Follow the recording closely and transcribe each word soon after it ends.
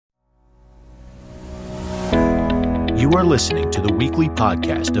You are listening to the weekly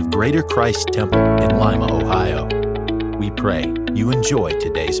podcast of Greater Christ Temple in Lima, Ohio. We pray you enjoy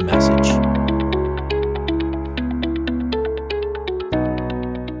today's message.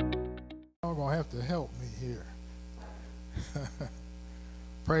 Y'all gonna have to help me here.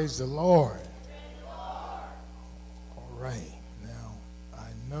 Praise the Lord. All right. Now, I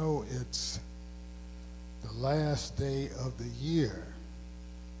know it's the last day of the year.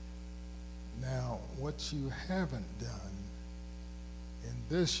 Now, what you haven't done in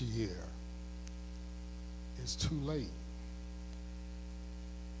this year is too late.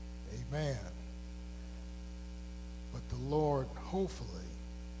 Amen. But the Lord, hopefully,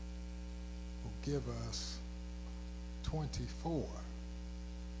 will give us 24,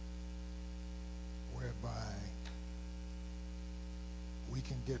 whereby we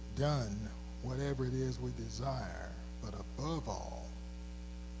can get done whatever it is we desire, but above all,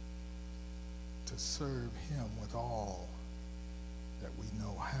 to serve Him with all that we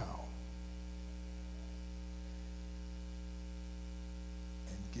know how,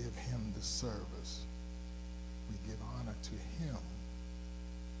 and give Him the service. We give honor to Him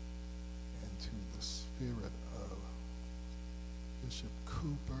and to the spirit of Bishop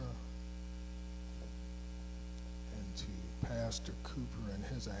Cooper and to Pastor Cooper in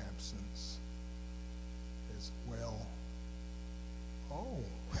his absence as well. Oh.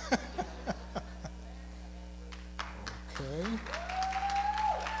 Okay.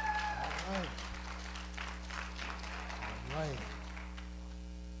 All right.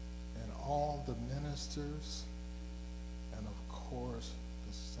 And all the ministers, and of course,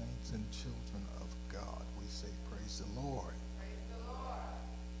 the saints and children of God, we say praise the Lord. Praise the Lord.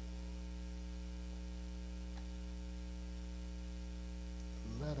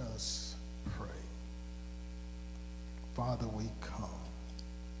 Let us pray. Father, we come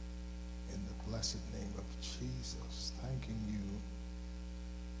in the blessed name of Jesus, thanking you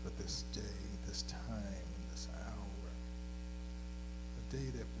for this day, this time, this hour, a day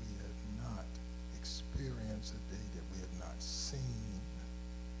that we have not experienced, a day that we have not seen,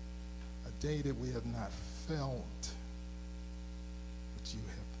 a day that we have not felt, but you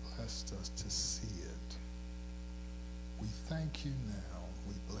have blessed us to see it. We thank you now.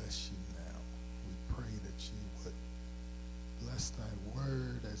 We bless you now. We pray that you would bless thy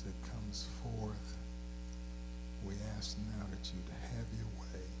word as it comes forth. We ask now that you'd have your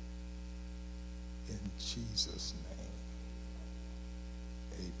way in Jesus' name.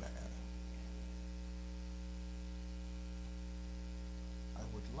 Amen. I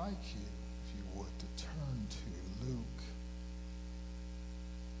would like you, if you would, to turn to Luke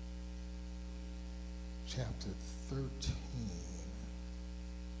chapter 13.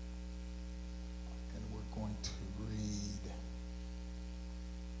 And we're going to read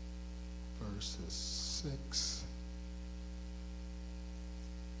verses 6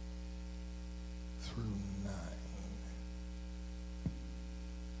 through 9.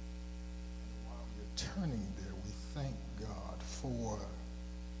 And while you're turning there, we thank God for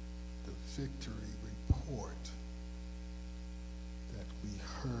the victory report that we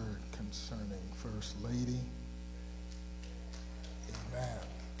heard concerning First Lady. Amen.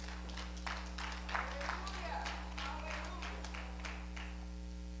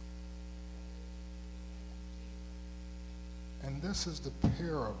 And this is the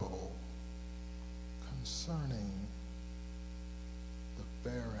parable concerning the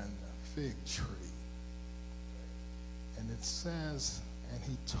barren fig tree. And it says, and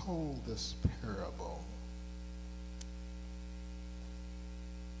he told this parable.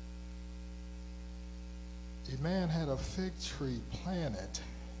 A man had a fig tree planted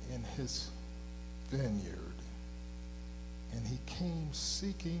in his vineyard, and he came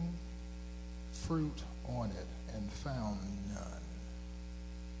seeking fruit on it and found none.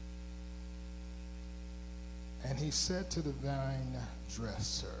 And he said to the vine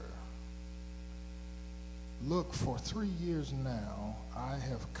dresser, "Look, for 3 years now I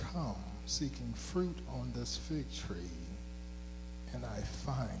have come seeking fruit on this fig tree, and I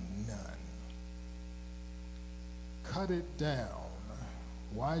find none. Cut it down.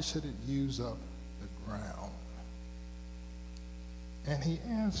 Why should it use up the ground?" And he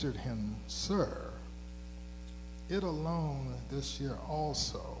answered him, "Sir, it alone this year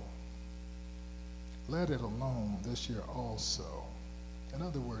also. Let it alone this year also." In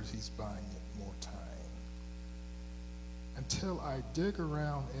other words, he's buying it more time. "Until I dig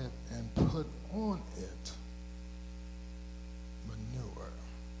around it and put on it manure."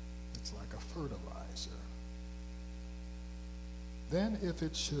 It's like a fertilizer. "Then if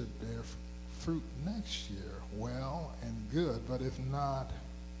it should bear fruit next year, well and good, but if not,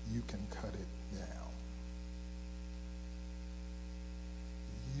 you can cut it down."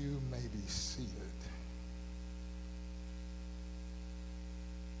 You may be seated.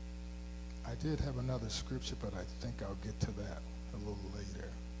 I did have another scripture, but I think I'll get to that a little later.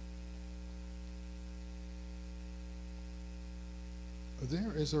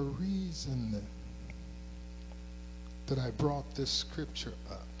 There is a reason that I brought this scripture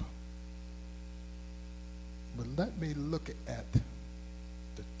up. But let me look at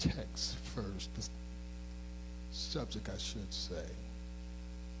the text first, the subject I should say.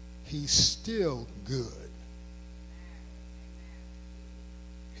 He's still good.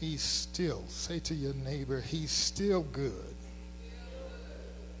 He's still, say to your neighbor, he's still good.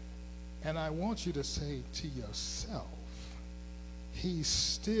 And I want you to say to yourself, he's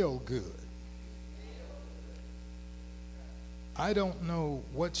still good. I don't know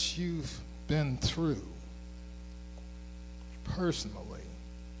what you've been through personally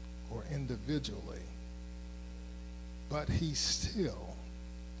or individually, but he's still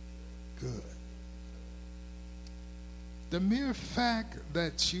good. The mere fact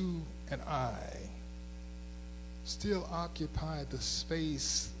that you and I still occupy the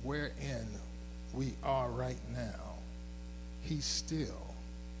space wherein we are right now, he's still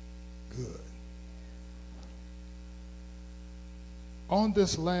good. On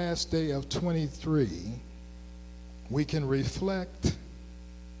this last day of 23, we can reflect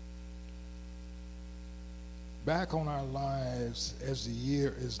back on our lives as the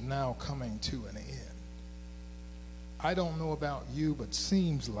year is now coming to an end. I don't know about you, but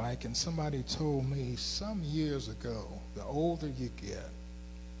seems like, and somebody told me some years ago, the older you get,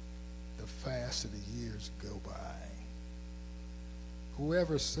 the faster the years go by.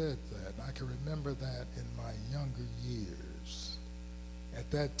 Whoever said that, I can remember that in my younger years. At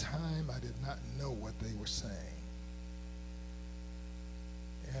that time, I did not know what they were saying.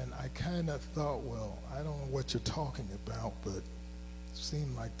 And I kind of thought, well, I don't know what you're talking about, but it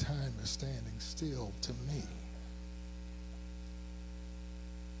seemed like time is standing still to me.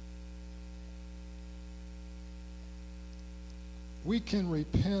 We can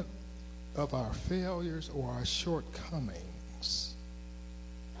repent of our failures or our shortcomings.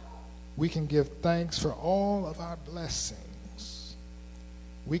 We can give thanks for all of our blessings.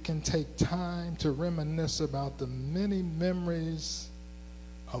 We can take time to reminisce about the many memories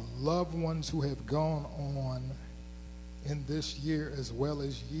of loved ones who have gone on in this year as well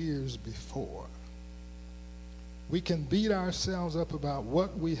as years before. We can beat ourselves up about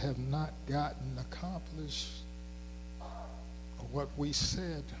what we have not gotten accomplished or what we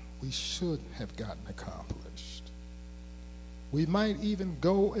said we should have gotten accomplished. We might even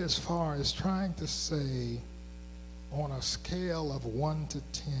go as far as trying to say, on a scale of 1 to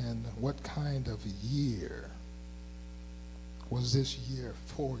 10, what kind of year was this year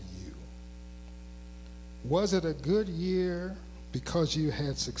for you? Was it a good year because you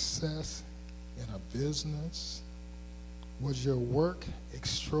had success in a business? Was your work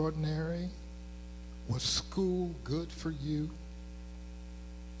extraordinary? Was school good for you?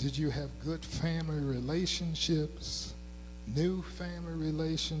 Did you have good family relationships? New family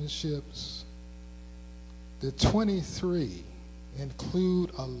relationships? The 23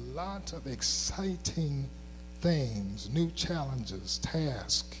 include a lot of exciting things, new challenges,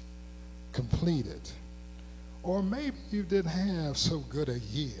 tasks completed. Or maybe you didn't have so good a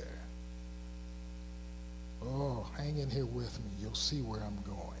year. Oh, hang in here with me. You'll see where I'm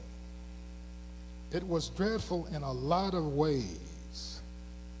going. It was dreadful in a lot of ways.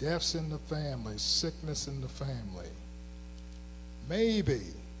 Deaths in the family, sickness in the family. Maybe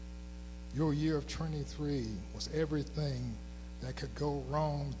your year of 23 was everything that could go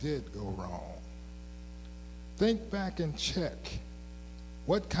wrong did go wrong. Think back and check.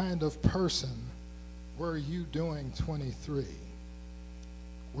 What kind of person were you doing 23?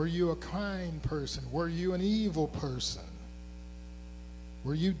 Were you a kind person? Were you an evil person?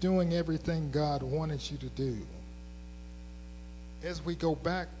 Were you doing everything God wanted you to do? As we go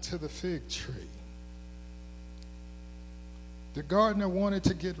back to the fig tree, the gardener wanted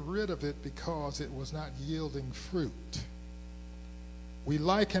to get rid of it because it was not yielding fruit. We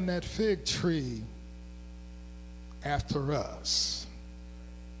liken that fig tree after us.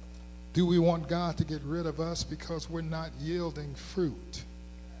 Do we want God to get rid of us because we're not yielding fruit?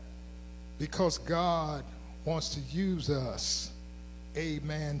 Because God wants to use us,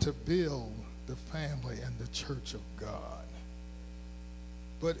 amen, to build the family and the church of God.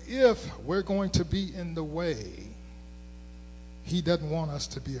 But if we're going to be in the way, he doesn't want us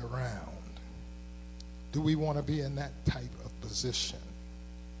to be around. Do we want to be in that type of position?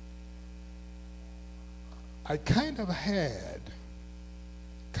 I kind of had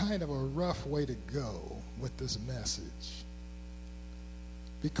a rough way to go with this message.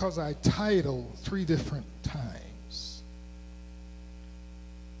 because I titled 3 different times.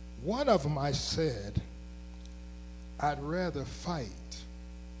 One of them I said, I'd rather fight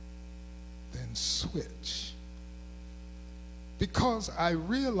than switch. Because I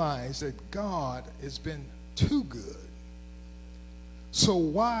realize that God has been too good. So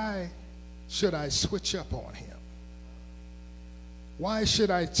why should I switch up on him? Why should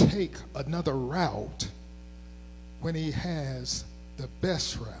I take another route when he has the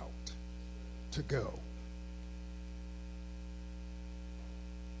best route to go?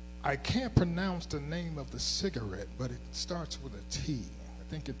 I can't pronounce the name of the cigarette, but it starts with a T.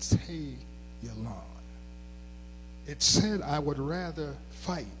 I think it's Hey Yalon. It said I would rather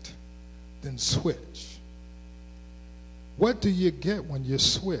fight than switch. What do you get when you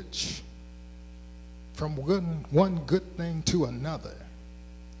switch from one good thing to another?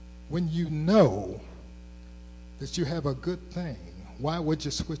 When you know that you have a good thing, why would you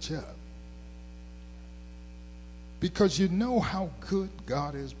switch up? Because you know how good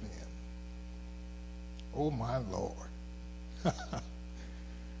God has been. Oh my Lord.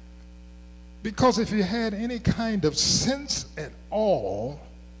 Because if you had any kind of sense at all,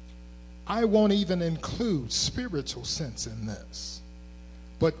 I won't even include spiritual sense in this,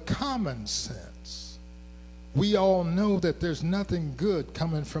 but common sense. We all know that there's nothing good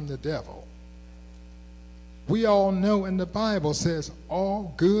coming from the devil. We all know, and the Bible says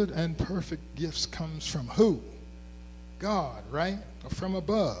all good and perfect gifts comes from who? God, right? Or from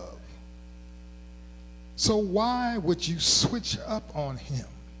above. So why would you switch up on him?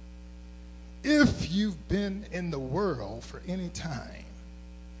 If you've been in the world for any time,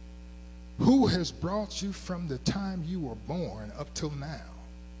 who has brought you from the time you were born up till now?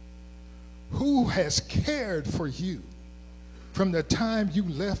 Who has cared for you from the time you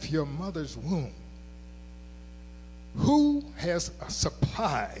left your mother's womb? Who has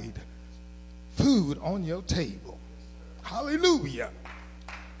supplied food on your table? Hallelujah.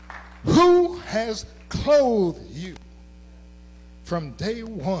 Who has clothed you from day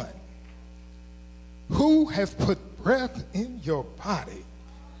one? Who has put breath in your body?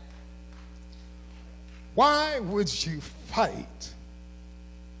 Why would you fight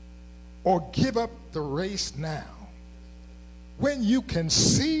or give up the race now when you can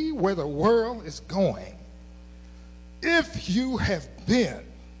see where the world is going? If you have been,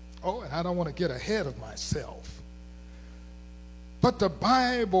 and I don't want to get ahead of myself, but the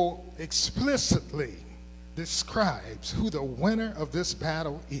Bible explicitly describes who the winner of this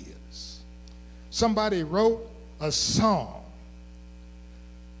battle is. Somebody wrote a song.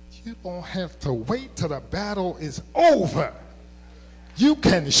 You don't have to wait till the battle is over. You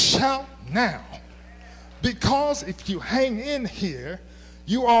can shout now. Because if you hang in here,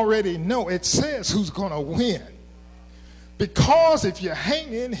 you already know it says who's going to win. Because if you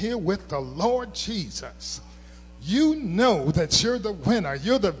hang in here with the Lord Jesus, you know that you're the winner.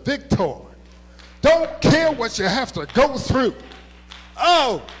 You're the victor. Don't care what you have to go through.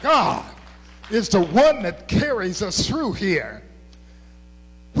 Oh, God is the one that carries us through here.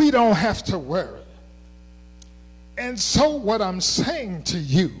 We don't have to worry. And so what I'm saying to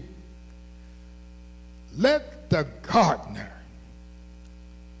you, let the gardener,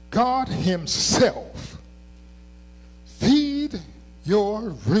 God himself, feed your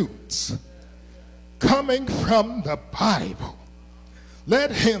roots coming from the Bible.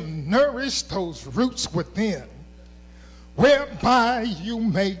 Let him nourish those roots within, whereby you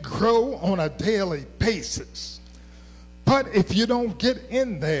may grow on a daily basis. But if you don't get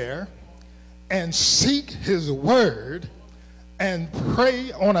in there and seek his word and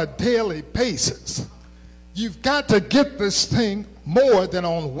pray on a daily basis, you've got to get this thing more than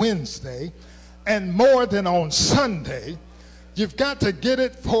on Wednesday and more than on Sunday. You've got to get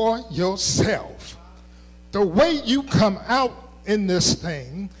it for yourself. The way you come out in this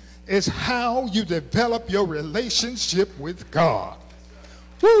thing is how you develop your relationship with God.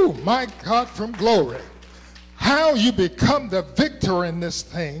 Woo, my God from glory. How you become the victor in this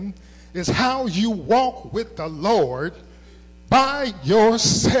thing is how you walk with the Lord by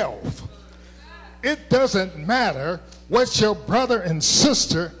yourself. It doesn't matter what your brother and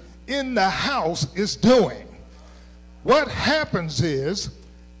sister in the house is doing. What happens is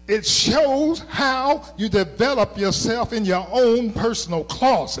it shows how you develop yourself in your own personal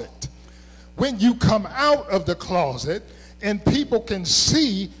closet. When you come out of the closet and people can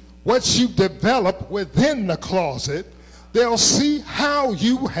see what you develop within the closet, they'll see how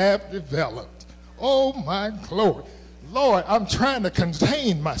you have developed. Oh my glory. Lord, I'm trying to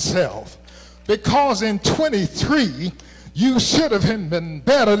contain myself because in 23, you should have been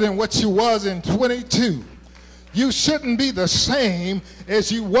better than what you was in 22. You shouldn't be the same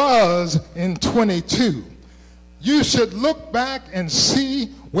as you was in 22. You should look back and see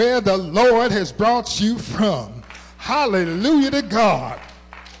where the Lord has brought you from. Hallelujah to God.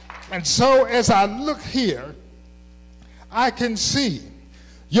 And so as I look here, I can see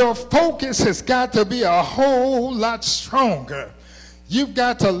your focus has got to be a whole lot stronger. You've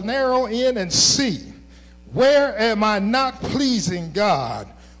got to narrow in and see, where am I not pleasing God?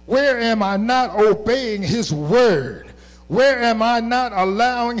 Where am I not obeying his word? Where am I not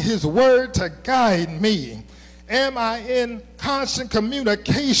allowing his word to guide me? Am I in constant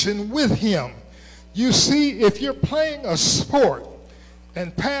communication with him? You see, if you're playing a sport,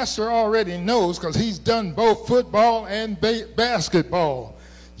 and Pastor already knows because he's done both football and basketball,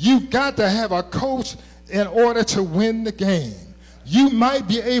 you've got to have a coach in order to win the game. You might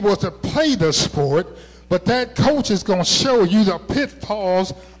be able to play the sport, but that coach is going to show you the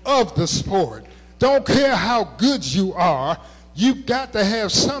pitfalls of the sport. Don't care how good you are, you've got to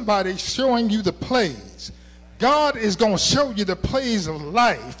have somebody showing you the plays. God is going to show you the plays of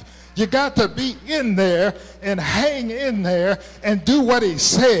life. You got to be in there and hang in there and do what he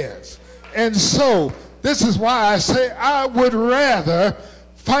says. And so this is why I say I would rather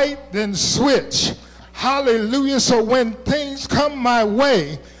fight than switch. Hallelujah. So when things come my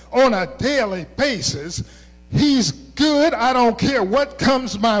way on a daily basis, he's good. I don't care what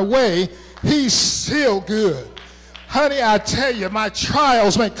comes my way. He's still good. Honey, I tell you, my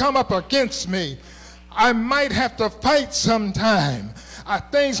trials may come up against me. I might have to fight sometime.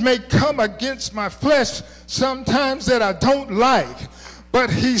 Things may come against my flesh sometimes that I don't like, but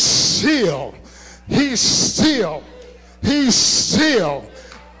he's still good.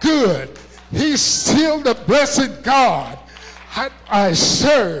 He's still the blessed God I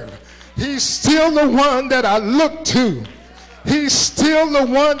serve. He's still the one that I look to. He's still the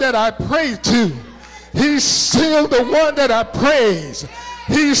one that I pray to. He's still the one that I praise.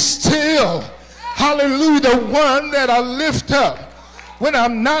 He's still, hallelujah, the one that I lift up when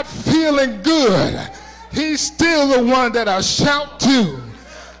I'm not feeling good. He's still the one that I shout to.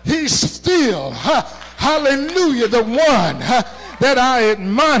 He's still, hallelujah, the one that I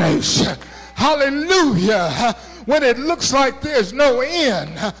admonish. Hallelujah. When it looks like there's no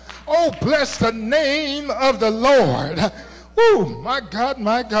end. Oh, bless the name of the Lord. Oh, my God,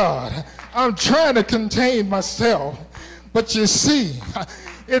 my God. I'm trying to contain myself. But you see,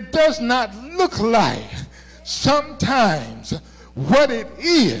 it does not look like sometimes what it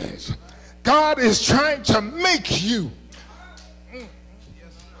is. God is trying to make you.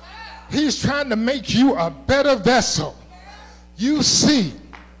 He's trying to make you a better vessel. You see.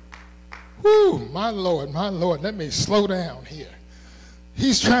 Whoo, my Lord, let me slow down here.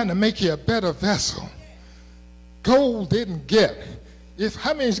 He's trying to make you a better vessel. Gold didn't get.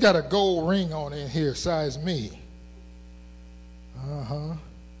 How many's got a gold ring on in here size me? I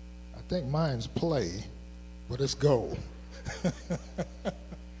think mine's play, but it's gold.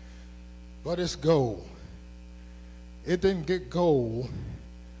 But it's gold. It didn't get gold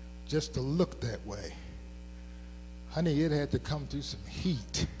just to look that way. Honey, it had to come through some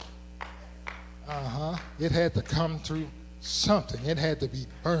heat. It had to come through something. It had to be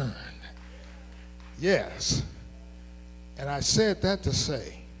burned. Yes. And I said that to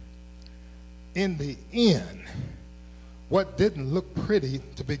say, in the end, what didn't look pretty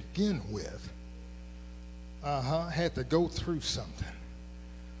to begin with, had to go through something.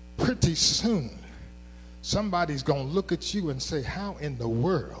 Pretty soon, somebody's going to look at you and say, how in the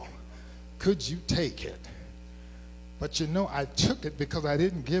world could you take it? But you know, I took it because I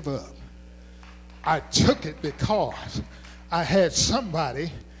didn't give up. I took it because I had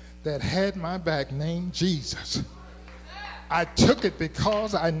somebody that had my back named Jesus. I took it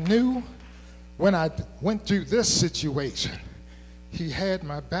because I knew when I went through this situation, he had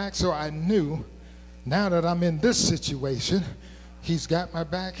my back. So I knew now that I'm in this situation, he's got my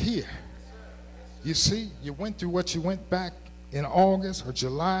back here. You see, you went through what you went back in August or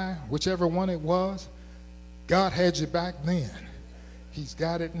July, whichever one it was. God had you back then. He's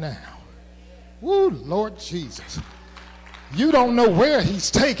got it now. Woo, Lord Jesus. You don't know where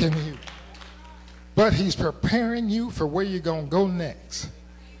he's taking you, but he's preparing you for where you're going to go next.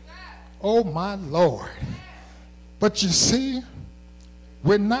 Oh, my Lord. But you see,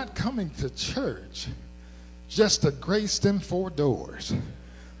 we're not coming to church just to grace them 4 doors.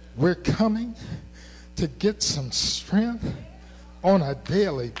 We're coming to get some strength on a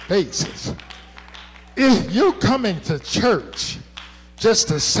daily basis. If you're coming to church just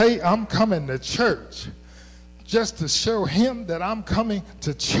to say I'm coming to church, just to show him that I'm coming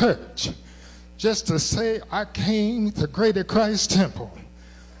to church, just to say I came to Greater Christ Temple,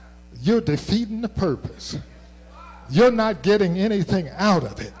 you're defeating the purpose. You're not getting anything out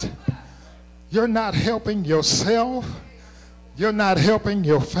of it. You're not helping yourself. You're not helping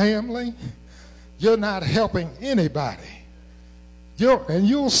your family. You're not helping anybody. And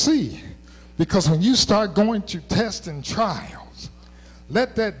you'll see, because when you start going to tests and trials,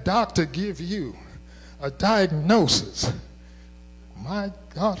 let that doctor give you a diagnosis. My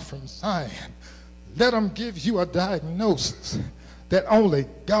God, from Zion, let them give you a diagnosis that only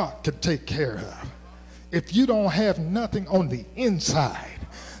God can take care of. If you don't have nothing on the inside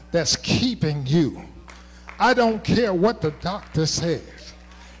that's keeping you, I don't care what the doctor says.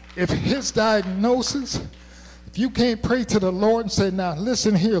 If his diagnosis, if you can't pray to the Lord and say, now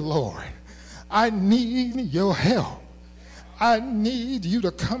listen here, Lord, I need your help. I need you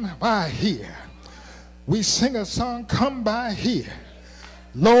to come by here. We sing a song, come by here.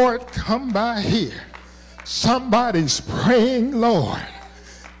 Lord, come by here. Somebody's praying, Lord,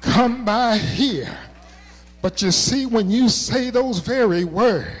 come by here. But you see, when you say those very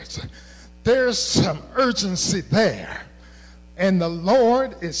words, there's some urgency there. And the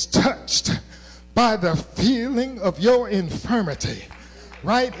Lord is touched by the feeling of your infirmity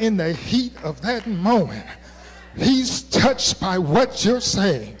right in the heat of that moment. He's touched by what you're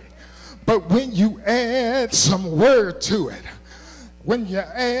saying. But when you add some word to it, when you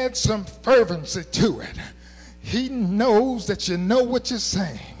add some fervency to it, he knows that you know what you're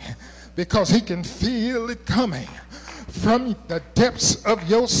saying, because he can feel it coming from the depths of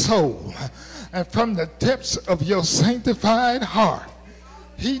your soul and from the depths of your sanctified heart.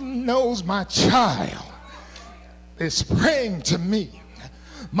 He knows my child is praying to me.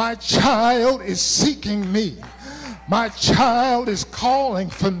 My child is seeking me. My child is calling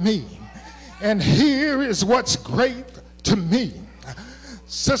for me. And here is what's great to me.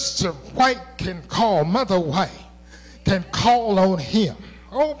 Sister White can call, Mother White can call on him.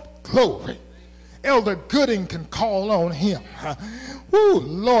 Oh, glory. Elder Gooding can call on him. Oh,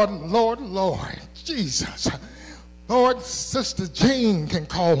 Lord, Lord, Lord, Jesus. Lord, Sister Jane can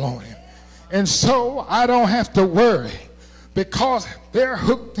call on him. And so I don't have to worry, because they're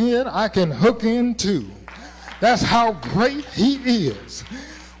hooked in, I can hook in too. That's how great he is.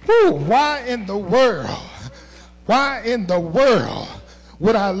 Woo, why in the world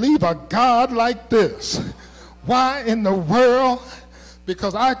would I leave a God like this? Why in the world?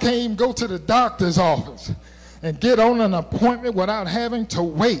 Because I can't even go to the doctor's office and get on an appointment without having to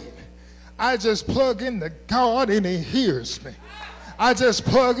wait. I just plug in the God and he hears me. I just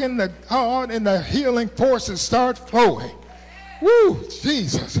plug in the God and the healing forces start flowing. Woo,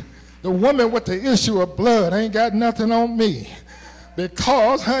 Jesus. The woman with the issue of blood ain't got nothing on me,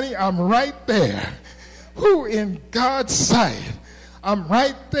 because, honey, I'm right there. Woo, in God's sight, I'm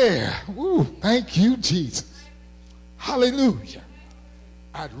right there. Woo, thank you, Jesus. Hallelujah.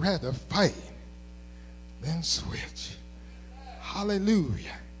 I'd rather fight than switch.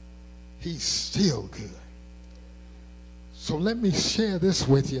 Hallelujah. He's still good. So let me share this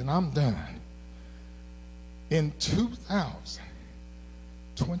with you, and I'm done. In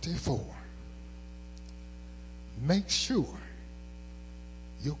 2024, make sure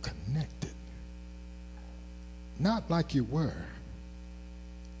you're connected. Not like you were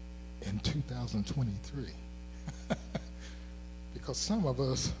in 2023. Because some of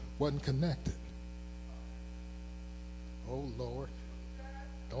us wasn't connected. Oh, Lord.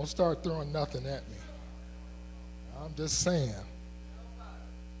 Don't start throwing nothing at me. I'm just saying.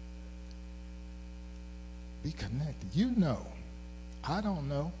 Be connected. You know. I don't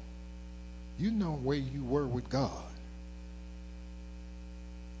know. You know where you were with God.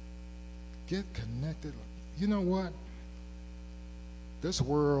 Get connected. You know what? This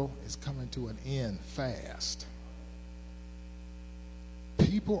world is coming to an end fast.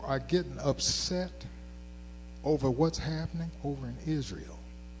 People are getting upset over what's happening over in Israel.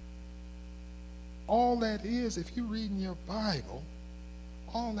 All that is, if you read in your Bible,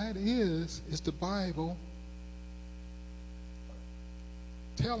 all that is the Bible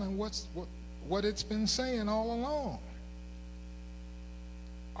telling what it's been saying all along.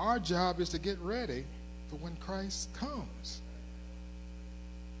 Our job is to get ready for when Christ comes.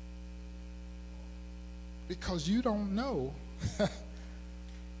 Because you don't know.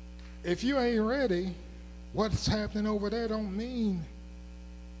 If you ain't ready, what's happening over there don't mean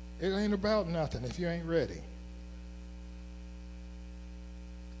it ain't about nothing if you ain't ready.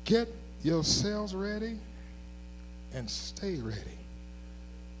 Get yourselves ready and stay ready.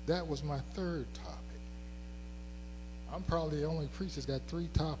 That was my third topic. I'm probably the only preacher that's got 3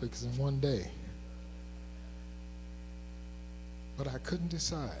 topics in one day. But I couldn't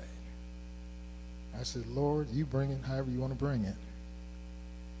decide. I said, Lord, you bring it however you want to bring it.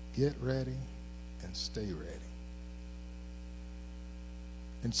 Get ready and stay ready.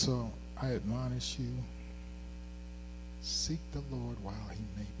 And so I admonish you, seek the Lord while he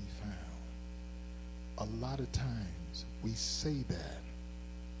may be found. A lot of times we say that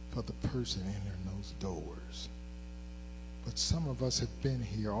for the person entering those doors. But some of us have been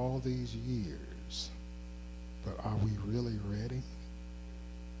here all these years. But are we really ready?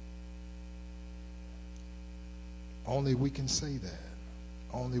 Only we can say that.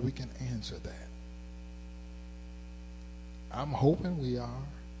 Only we can answer that. I'm hoping we are.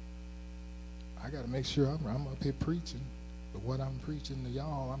 I got to make sure I'm up here preaching. But what I'm preaching to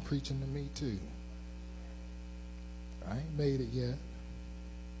y'all, I'm preaching to me too. I ain't made it yet.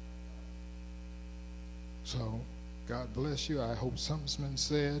 So, God bless you. I hope something's been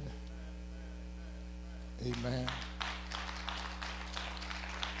said. Amen.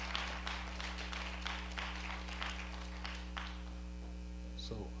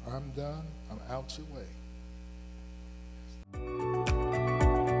 So, I'm done. I'm out your way.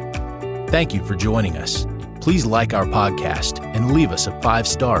 Thank you for joining us. Please like our podcast and leave us a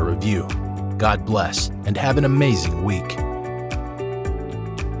 5-star review. God bless and have an amazing week.